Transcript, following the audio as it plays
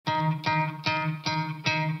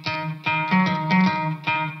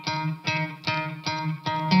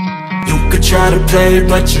try to play,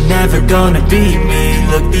 but you're never gonna beat me.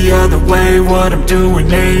 Look the other way, what I'm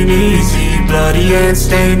doing ain't easy. Bloody hands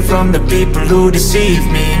stained from the people who deceive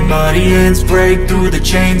me. Muddy hands break through the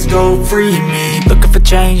chains, go free me. Looking for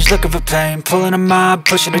change, looking for pain, pulling a mob,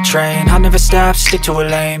 pushing a train. I'll never stop, stick to a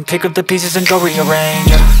lane, pick up the pieces and go rearrange,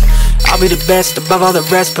 yeah. I'll be the best above all the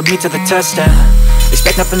rest, put me to the test, and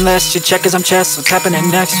expect nothing less, your check is I'm chess, what's happening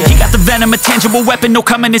next, yeah. He got the venom, a tangible weapon, no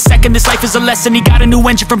coming in second. This life is a lesson, he got a new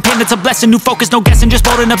engine from pain, it's a blessing. New focus, no guessing, just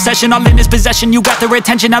bold and obsession. All in his possession, you got their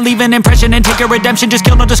attention. I'll leave an impression and take a redemption. Just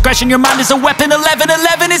kill, no discretion, your mind is a weapon.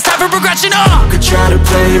 11-11, it's time for progression, You could try to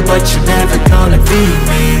play, but you're never gonna beat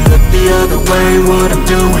me. Look the other way, what I'm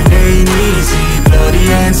doing ain't easy. Bloody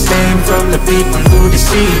hands stained from the people who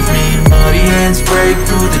deceive me. Muddy hands break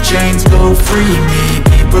through the chains, go free me.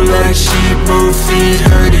 People like sheep move feet,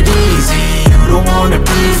 hurt it easy. You don't wanna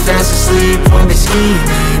be fast asleep when they're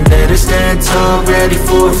scheming. Better stand tall, ready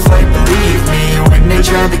for a fight, believe me. When they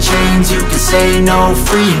try the chains, you can say no,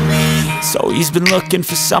 free me. So he's been looking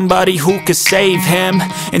for somebody who could save him,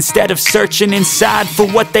 instead of searching inside for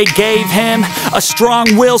what they gave him. A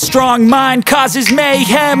strong will, strong mind causes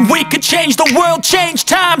mayhem. We could change the world, change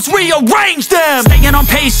times, rearrange them. Staying on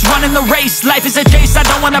pace, running the race. Life is a chase, I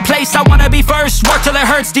don't want a place, I wanna be first. Work till it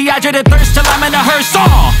hurts, dehydrated thirst till I'm in a hearse.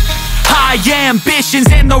 High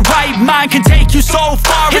ambitions and the right mind can take you so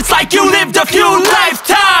far. It's like you lived a few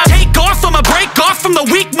lifetimes. Take off from a break off from the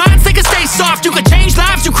weak minds, they can stay soft. You can change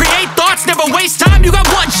lives, you create thoughts, never waste time. You got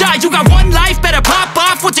one shot, you got one life, better pop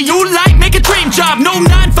off. What do you like? Make a dream job. No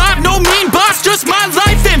 9-5, no mean boss, just my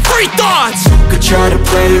life and free thoughts. You could try to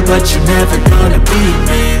play, but you're never gonna beat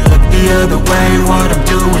me. Look the other way, what I'm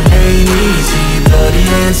doing ain't easy. Bloody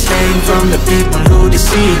hands stained from the people who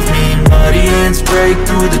deceive me. Muddy hands break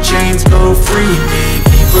through the chains, go free me.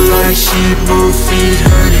 People like sheep move feet,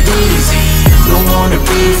 hurt it easy. You don't wanna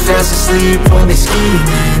be fast asleep when they're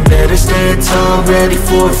scheming. Better stand tall, ready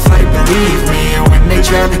for a fight, believe me. When they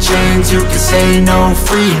try the chains, you can say no,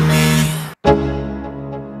 free me.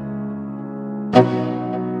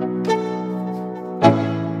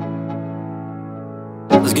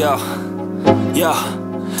 Let's go, yo.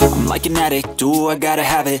 I'm like an addict, do I gotta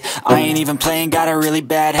have it. I ain't even playing, got a really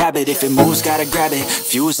bad habit. If it moves, gotta grab it,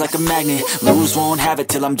 fuse like a magnet. Lose, won't have it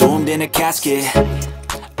till I'm doomed in a casket.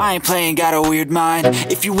 I ain't playing, got a weird mind.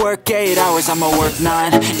 If you work 8 hours, I'ma work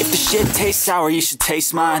 9. If the shit tastes sour, you should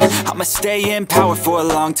taste mine. I'ma stay in power for a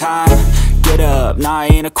long time. Get up, nah, I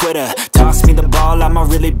ain't a quitter. Toss me the ball, I'm a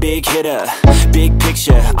really big hitter. Big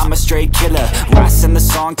picture, I'm a straight killer. Rising the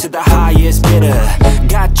song to the highest bidder.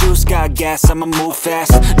 Got juice, got gas, I'ma move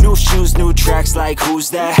fast. New shoes, new tracks, like who's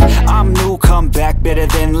that? I'm new, come back, better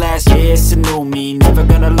than last. Yeah, it's a new me, never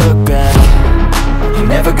gonna look back. I'm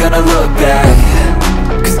never gonna look back.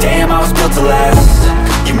 Cause damn, I was built to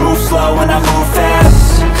last. You move slow and I move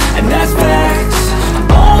fast, and that's facts.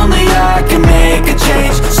 Only I can make a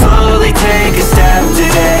change. Slowly take a step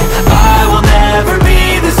today. I will never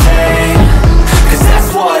be the same, cause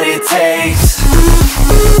that's what it takes.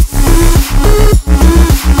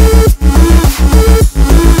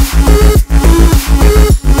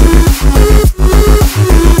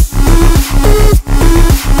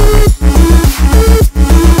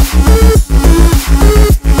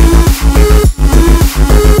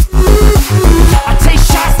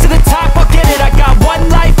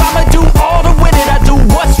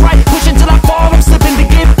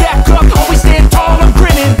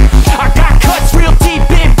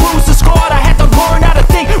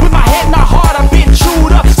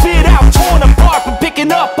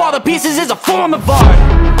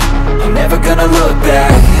 I'm never gonna look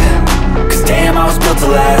back. Cause damn, I was built to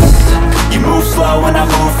last. You move slow and I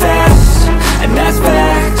move fast.